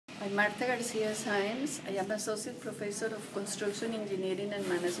I'm Marta Garcia-Saenz. I am Associate Professor of Construction Engineering and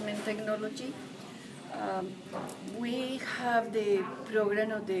Management Technology. We have the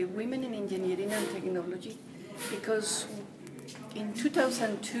program of the Women in Engineering and Technology because in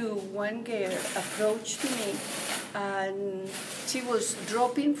 2002, one girl approached me and she was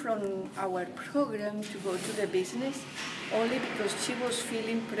dropping from our program to go to the business only because she was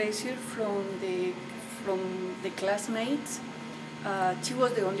feeling pressure from the classmates. She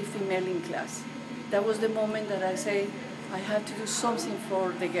was the only female in class. That was the moment that I said I had to do something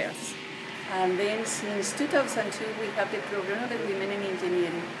for the girls. And then since 2002, we have the program of the Women in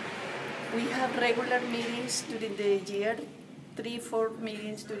Engineering. We have regular meetings during the year, 3-4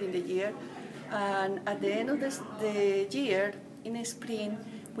 meetings during the year. And at the end of the year, in spring,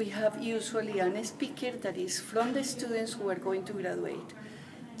 we have usually a speaker that is from the students who are going to graduate.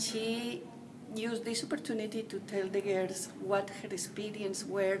 She used this opportunity to tell the girls what her experience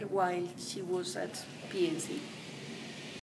were while she was at PNC.